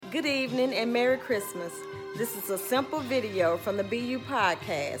Good evening and Merry Christmas. This is a simple video from the BU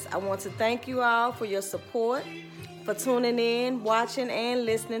Podcast. I want to thank you all for your support, for tuning in, watching, and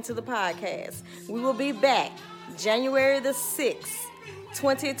listening to the podcast. We will be back January the 6th,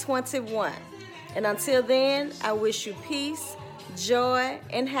 2021. And until then, I wish you peace, joy,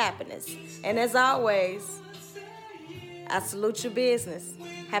 and happiness. And as always, I salute your business.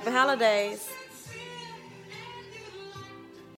 Happy holidays.